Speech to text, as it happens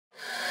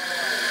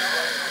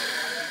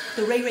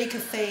the Wright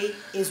Cafe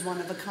is one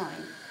of a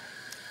kind.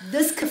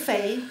 This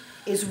cafe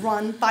is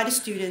run by the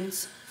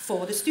students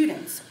for the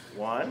students.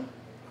 1,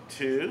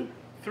 2,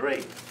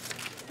 3.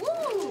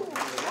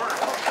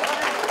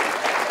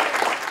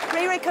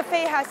 Wright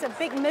Cafe has a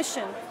big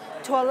mission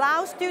to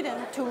allow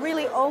students to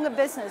really own a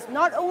business,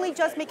 not only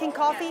just making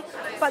coffee,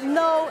 but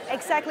know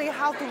exactly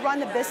how to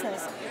run a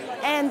business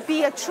and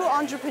be a true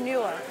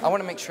entrepreneur. I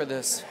want to make sure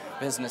this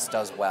business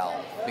does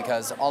well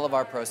because all of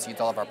our proceeds,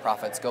 all of our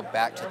profits go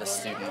back to the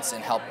students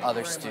and help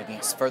other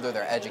students further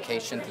their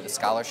education through the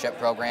scholarship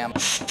program.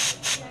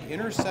 The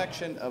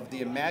intersection of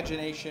the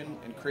imagination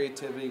and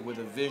creativity with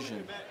a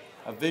vision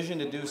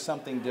to do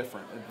something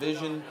different, a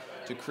vision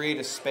to create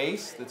a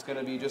space that's going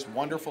to be just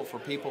wonderful for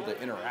people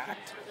to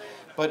interact,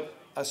 but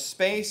a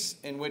space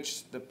in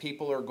which the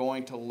people are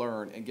going to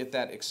learn and get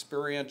that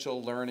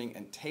experiential learning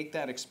and take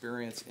that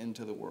experience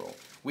into the world.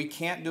 We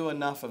can't do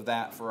enough of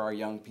that for our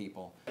young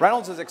people.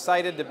 Reynolds is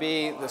excited to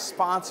be the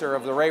sponsor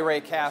of the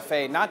Wright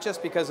Cafe, not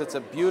just because it's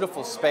a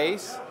beautiful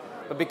space,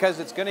 but because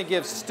it's going to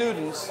give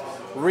students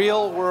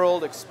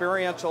real-world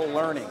experiential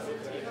learning.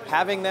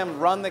 Having them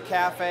run the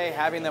cafe,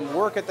 having them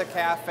work at the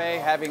cafe,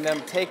 having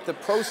them take the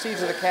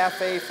proceeds of the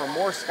cafe for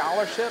more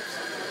scholarships,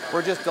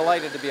 we're just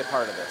delighted to be a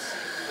part of this.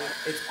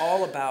 It's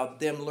all about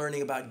them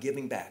learning about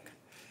giving back.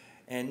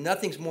 And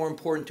nothing's more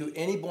important to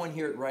anyone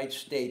here at Wright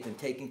State than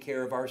taking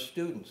care of our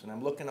students. And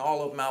I'm looking at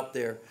all of them out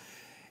there.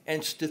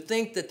 And to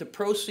think that the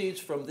proceeds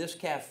from this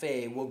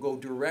cafe will go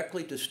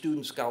directly to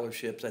student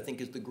scholarships, I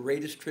think is the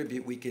greatest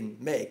tribute we can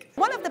make.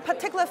 One of the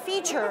particular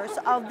features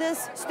of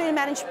this student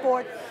managed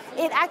board,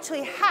 it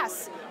actually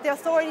has the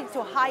authority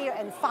to hire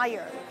and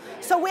fire.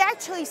 So we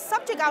actually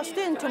subject our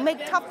students to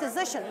make tough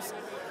decisions.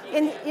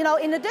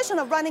 In addition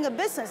of running a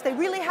business, they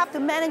really have to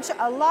manage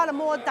a lot of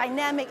more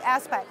dynamic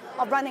aspect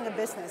of running a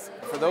business.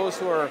 For those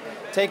who are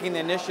taking the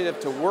initiative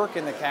to work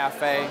in the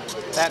cafe,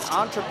 that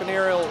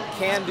entrepreneurial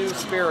can-do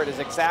spirit is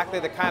exactly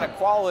the kind of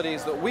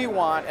qualities that we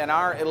want in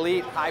our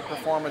elite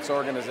high-performance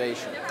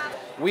organization.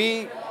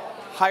 We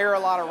hire a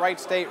lot of Wright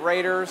State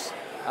Raiders.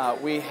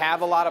 We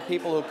have a lot of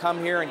people who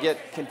come here and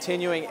get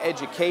continuing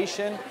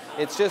education.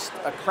 It's just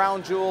a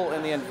crown jewel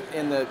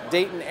in the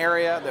Dayton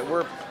area that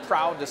we're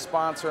proud to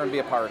sponsor and be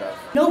a part of.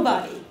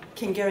 Nobody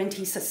can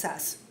guarantee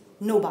success.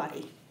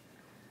 Nobody.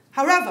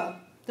 However,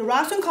 the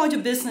Ralston College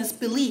of Business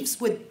believes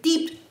with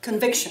deep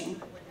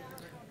conviction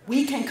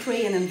we can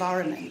create an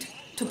environment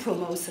to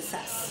promote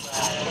success.